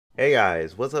Hey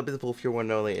guys, what's up? It's Volf, your one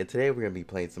and only, and today we're going to be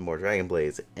playing some more Dragon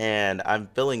Blades, and I'm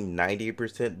feeling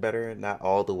 90% better, not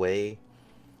all the way,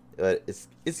 but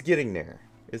it's getting there.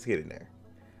 It's getting there.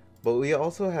 But we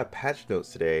also have patch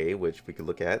notes today, which we could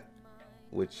look at,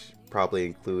 which probably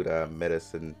include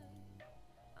Metis and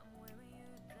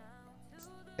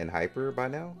Hyper by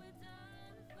now.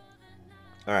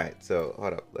 Alright, so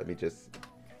hold up, let me just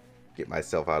get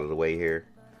myself out of the way here.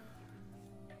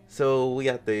 So we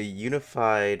got the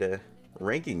unified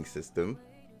ranking system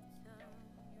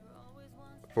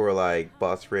for like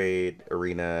boss raid,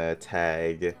 arena,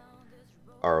 tag,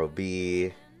 ROB,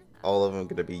 all of them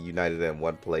going to be united in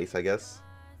one place, I guess.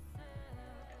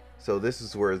 So this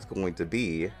is where it's going to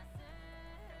be,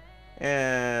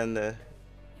 and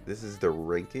this is the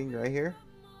ranking right here.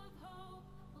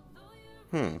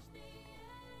 So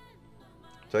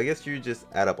I guess you just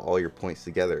add up all your points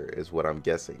together is what I'm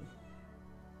guessing.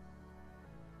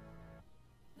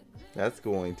 That's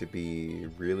going to be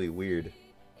really weird,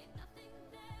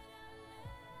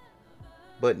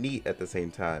 but neat at the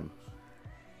same time.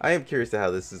 I am curious to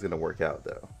how this is going to work out,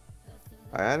 though.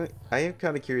 I am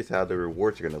kind of curious how the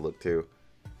rewards are going to look, too.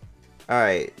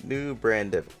 Alright, new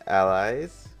brand of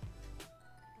allies.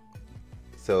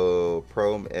 So,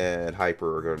 Prom and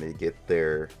Hyper are going to get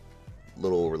their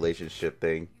little relationship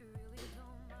thing.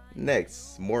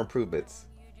 Next, more improvements.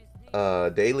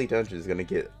 Daily dungeon is going to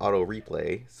get auto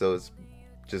replay, so it's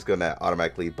just going to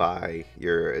automatically buy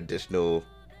your additional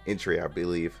entry, I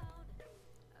believe,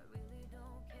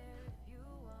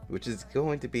 which is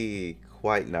going to be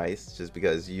quite nice just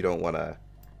because you don't want to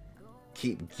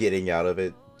keep getting out of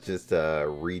it just to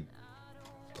replay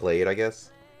it, I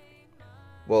guess.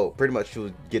 Well, pretty much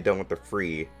you'll get done with the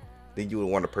free, then you would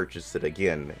want to purchase it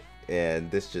again, and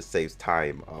this just saves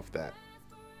time off that.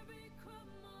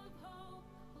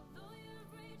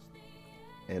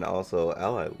 And also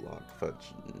ally lock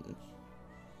function.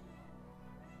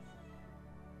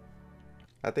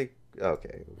 I think,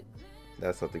 okay,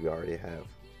 that's something we already have.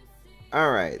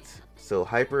 Alright, so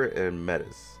Hyper and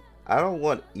Metis. I don't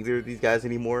want either of these guys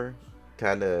anymore.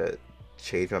 Kind of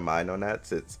changed my mind on that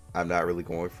since I'm not really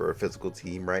going for a physical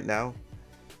team right now.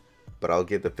 But I'll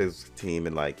get the physical team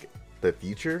in like the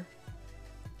future.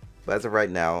 But as of right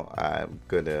now, I'm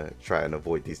gonna try and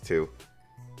avoid these two.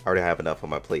 I already have enough on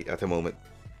my plate at the moment.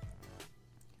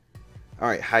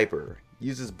 Alright, Hyper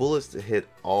uses bullets to hit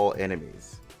all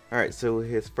enemies. Alright, so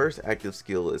his first active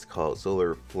skill is called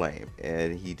Solar Flame,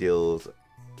 and he deals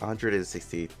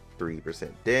 163%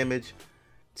 damage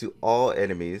to all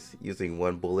enemies using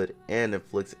one bullet and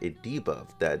inflicts a debuff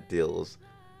that deals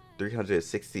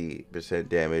 360%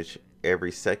 damage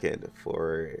every second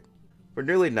for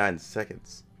nearly 9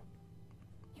 seconds.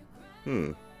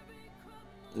 Not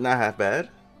half bad.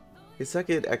 His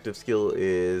second active skill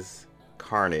is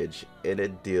Carnage, and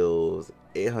it deals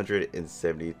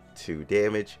 872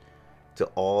 damage to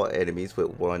all enemies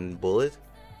with one bullet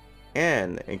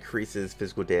and increases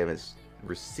physical damage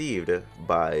received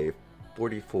by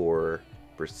 44%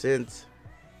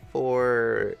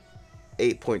 for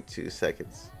 8.2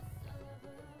 seconds.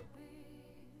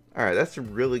 Alright, that's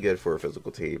really good for a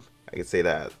physical team. I can say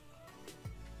that.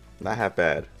 Not half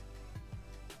bad.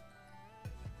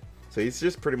 So he's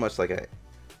just pretty much like a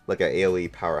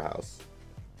AoE powerhouse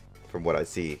from what I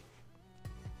see.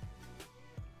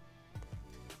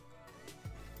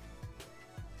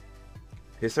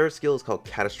 His third skill is called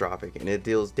Catastrophic, and it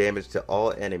deals damage to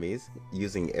all enemies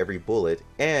using every bullet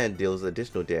and deals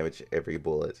additional damage every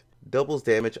bullet. Doubles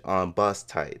damage on boss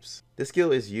types. This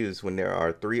skill is used when there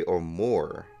are 3 or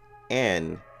more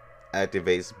and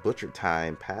activates Butcher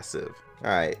Time passive.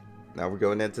 Alright, now we're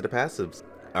going into the passives.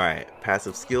 Alright,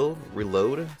 passive skill,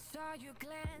 Reload.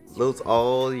 Loads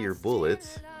all your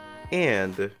bullets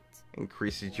and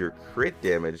increases your crit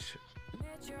damage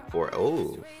for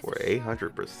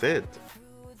 800%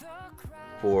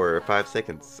 for 5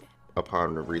 seconds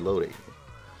upon reloading.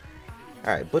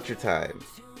 Alright, Butcher Time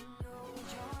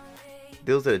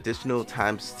deals an additional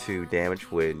 ×2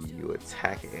 damage when you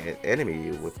attack an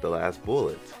enemy with the last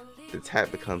bullet. The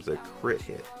attack becomes a crit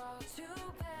hit.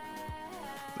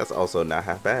 That's also not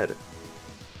half bad.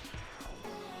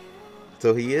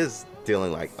 So he is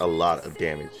dealing like a lot of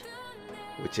damage,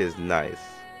 which is nice.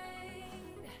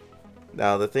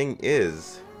 Now the thing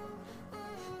is,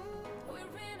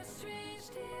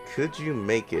 could you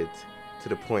make it to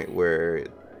the point where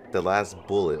the last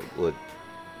bullet would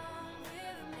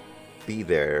be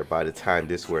there by the time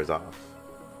this wears off?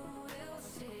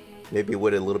 Maybe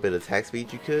with a little bit of attack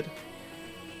speed you could?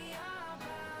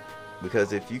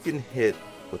 Because if you can hit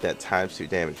with that ×2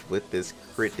 damage with this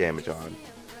crit damage on,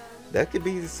 that could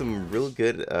be some real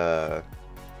good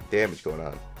damage going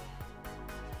on.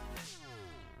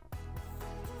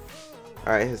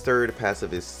 Alright, his third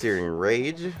passive is Searing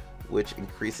Rage, which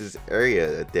increases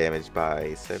area damage by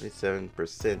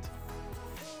 77%.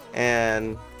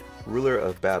 And Ruler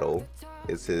of Battle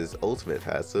is his ultimate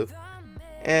passive,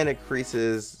 and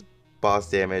increases boss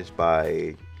damage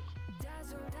by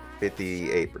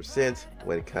 58%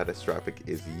 when Catastrophic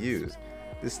is used.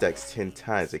 This stacks 10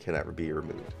 times and cannot be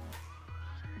removed.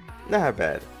 Not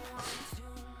bad.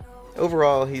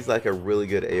 Overall, he's like a really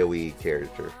good AoE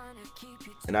character,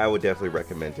 and I would definitely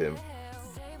recommend him.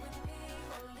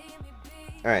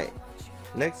 Alright,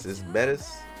 next is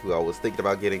Metis, who I was thinking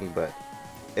about getting, but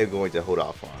I'm going to hold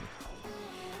off on.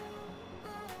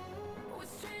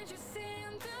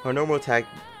 Her normal attack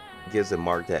gives a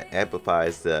mark that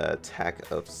amplifies the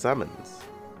attack of summons.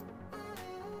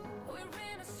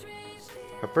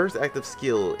 Her first active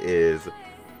skill is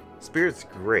Spirit's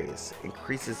Grace,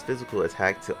 increases physical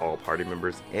attack to all party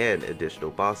members and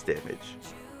additional boss damage.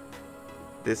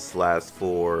 This lasts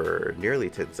for nearly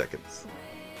 10 seconds.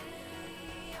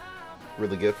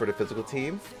 Really good for the physical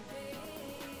team.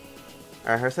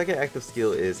 Her second active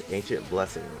skill is Ancient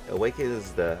Blessing,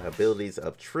 awakens the abilities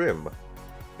of Trim.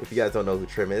 If you guys don't know who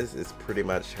Trim is, it's pretty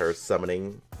much her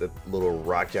summoning the little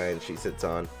rock giant she sits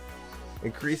on.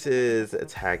 Increases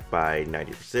attack by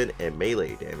 90% and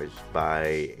melee damage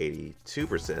by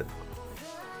 82%.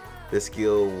 This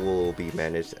skill will be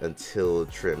managed until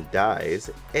Trim dies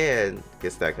and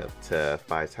gets stacked up to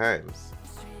 5 times.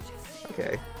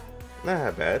 Okay,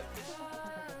 not bad.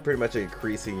 Pretty much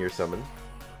increasing your summon.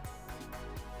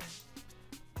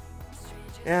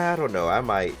 Yeah, I don't know, I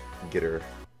might get her.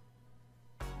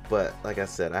 But like I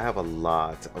said, I have a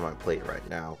lot on my plate right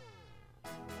now.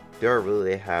 Do I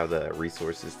really have the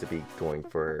resources to be going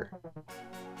for her?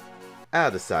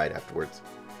 I'll decide afterwards.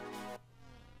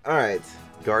 Alright,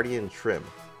 Guardian Trim.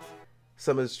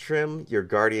 Summons Trim, your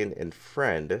guardian and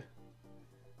friend.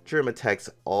 Trim attacks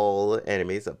all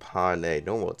enemies upon a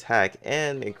normal attack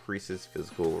and increases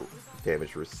physical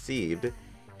damage received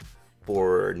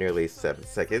for nearly 7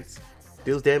 seconds.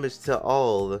 Deals damage to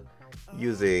all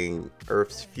using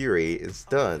Earth's Fury and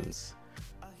stuns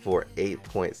for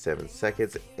 8.7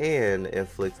 seconds, and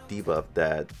inflicts debuff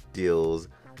that deals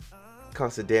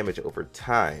constant damage over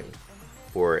time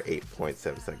for 8.7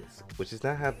 seconds, which is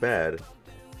not half bad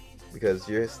because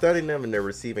you're stunning them and they're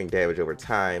receiving damage over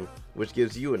time, which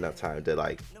gives you enough time to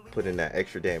like put in that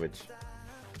extra damage.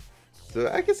 So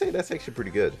I can say that's actually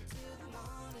pretty good.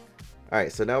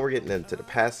 Alright, so now we're getting into the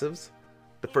passives.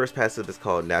 The first passive is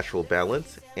called Natural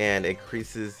Balance and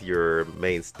increases your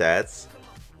main stats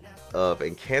of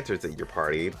enchanters in your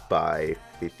party by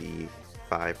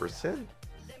 55%.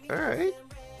 Alright.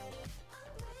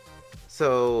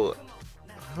 So,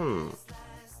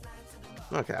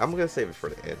 okay, I'm gonna save it for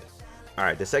the end.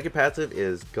 Alright, the second passive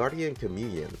is Guardian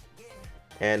Communion,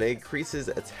 and it increases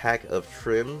attack of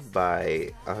Trim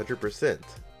by 100%.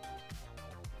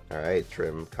 Alright,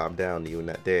 Trim, calm down, you and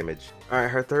that damage. Alright,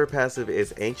 her third passive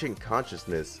is Ancient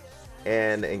Consciousness,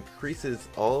 and increases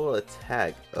all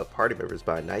attack of party members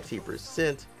by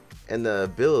 19%, and the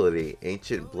ability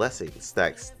Ancient Blessing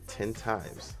stacks 10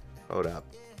 times. Hold up.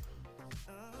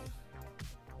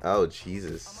 Oh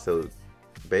Jesus, so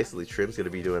basically Trim's gonna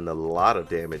be doing a lot of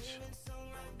damage.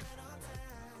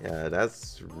 Yeah,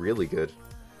 that's really good.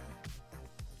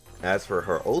 As for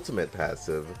her ultimate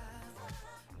passive,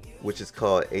 which is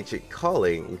called Ancient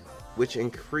Calling, which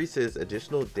increases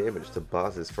additional damage to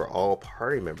bosses for all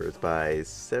party members by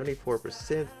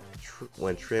 74%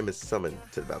 when Trim is summoned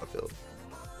to the battlefield.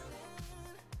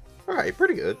 Alright,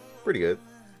 pretty good, pretty good.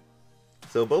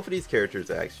 So both of these characters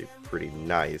are actually pretty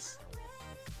nice.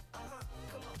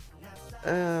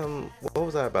 What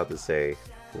was I about to say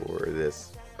for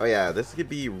this? Oh yeah, this could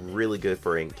be really good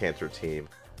for a Cancer team.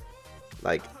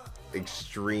 Like,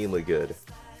 extremely good.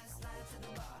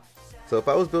 So if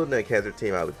I was building a Cancer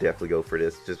team, I would definitely go for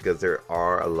this, just because there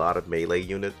are a lot of melee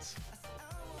units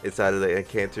inside of the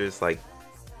Encanters, like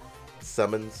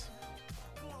summons,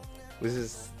 which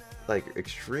is like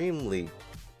extremely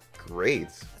great.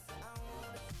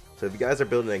 So if you guys are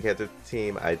building a Cancer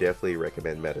team, I definitely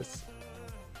recommend Metis.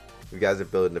 If you guys are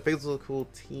building a physical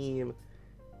team,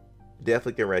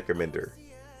 definitely can recommend her.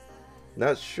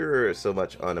 Not sure so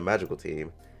much on a magical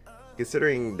team,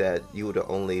 considering that you would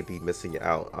only be missing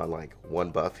out on like one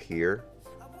buff here,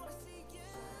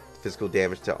 physical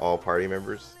damage to all party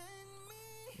members.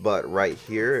 But right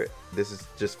here, this is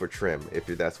just for Trim, if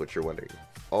that's what you're wondering.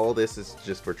 All this is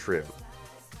just for Trim.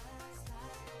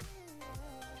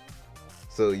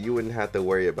 So you wouldn't have to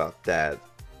worry about that.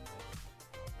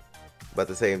 But at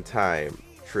the same time,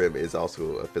 trim is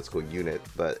also a physical unit,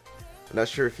 but I'm not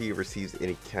sure if he receives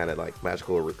any kind of like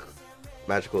magical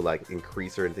like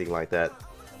increase or anything like that.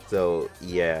 So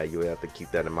yeah, you would have to keep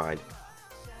that in mind.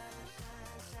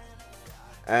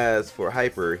 As for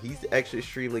Hyper, he's actually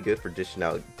extremely good for dishing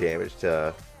out damage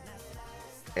to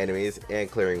enemies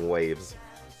and clearing waves,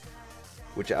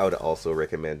 which I would also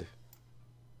recommend.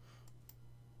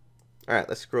 Alright,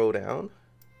 let's scroll down.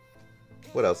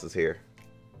 What else is here?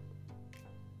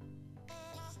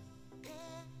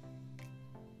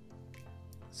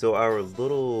 So our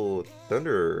little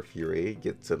Thunder Fury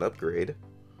gets an upgrade.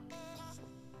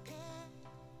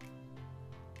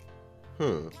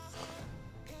 You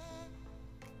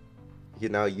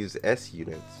can now use S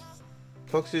units.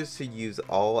 Functions to use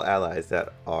all allies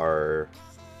that are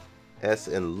S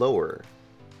and lower.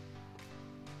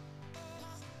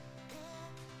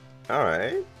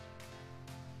 Alright.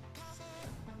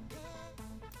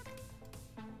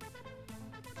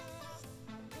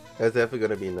 That's definitely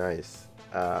going to be nice.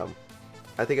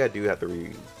 I think I do have to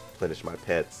replenish my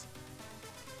pets.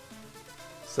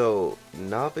 So,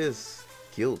 Novice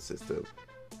Guild System.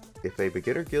 If a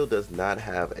beginner guild does not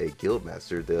have a guild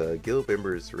master, the guild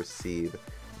members receive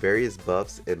various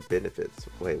buffs and benefits.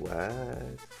 Wait, what?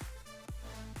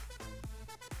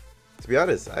 To be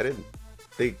honest, I didn't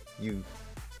think you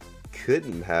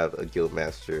couldn't have a guild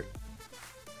master.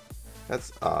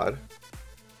 That's odd.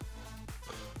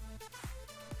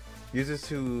 Users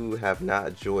who have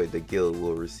not joined the guild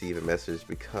will receive a message,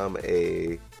 become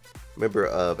a member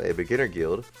of a beginner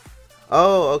guild.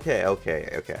 Oh, okay.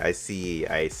 I see.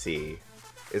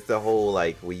 It's the whole,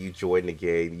 like, when you join the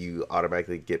game, you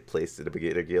automatically get placed in the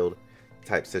beginner guild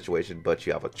type situation, but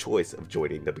you have a choice of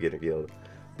joining the beginner guild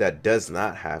that does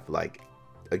not have, like,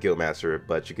 a guild master,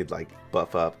 but you could, like,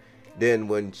 buff up. Then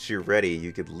once you're ready,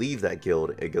 you could leave that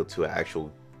guild and go to an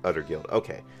actual other guild.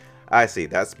 Okay, I see.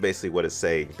 That's basically what it's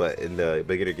saying, but in the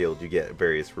beginner guild, you get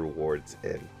various rewards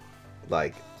and,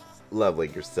 like,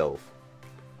 leveling yourself,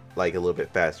 like, a little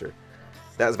bit faster.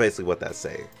 That's basically what that's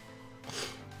saying.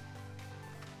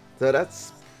 So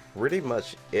that's pretty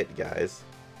much it, guys.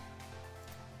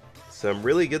 Some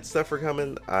really good stuff are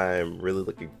coming. I'm really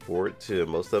looking forward to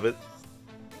most of it.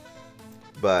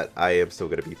 But I am still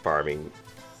going to be farming,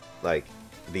 like,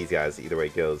 these guys either way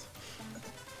it goes.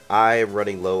 I am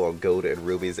running low on gold and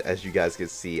rubies. As you guys can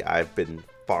see, I've been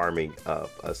farming up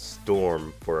a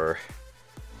storm for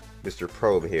Mr.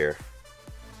 Probe here.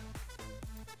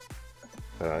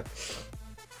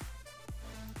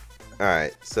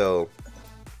 Alright, so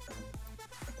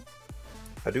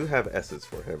I do have S's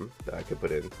for him that I can put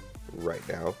in right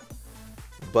now,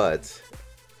 but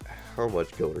how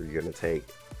much gold are you going to take?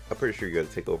 I'm pretty sure you're going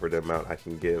to take over the amount I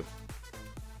can give.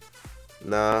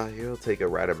 Nah, you'll take a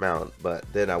right amount, but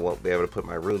then I won't be able to put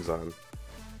my runes on.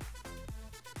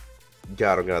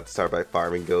 God, I'm going to have to start by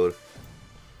farming gold.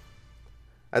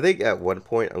 I think at one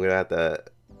point I'm going to have to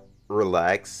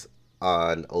relax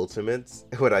on ultimates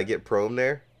when I get prone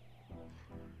there.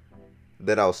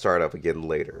 Then I'll start up again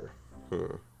later.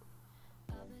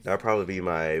 That'll probably be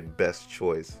my best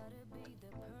choice.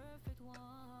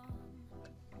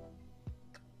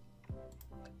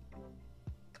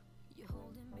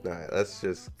 Alright, let's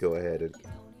just go ahead and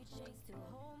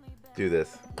do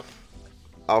this.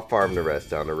 I'll farm the rest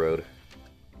down the road.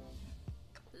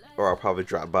 Or I'll probably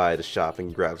drop by the shop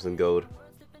and grab some gold.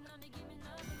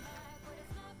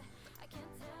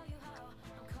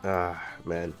 Ah,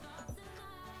 man.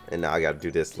 And now I gotta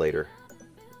do this later.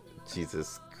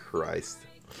 Jesus Christ.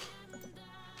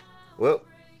 Well,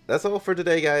 that's all for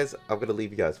today, guys. I'm gonna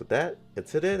leave you guys with that.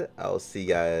 Until then, I'll see you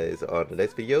guys on the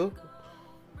next video.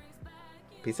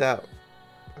 Peace out.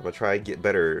 I'm gonna try and get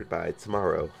better by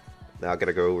tomorrow. Now I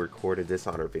gotta go record a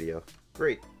Dishonor video.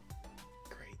 Great.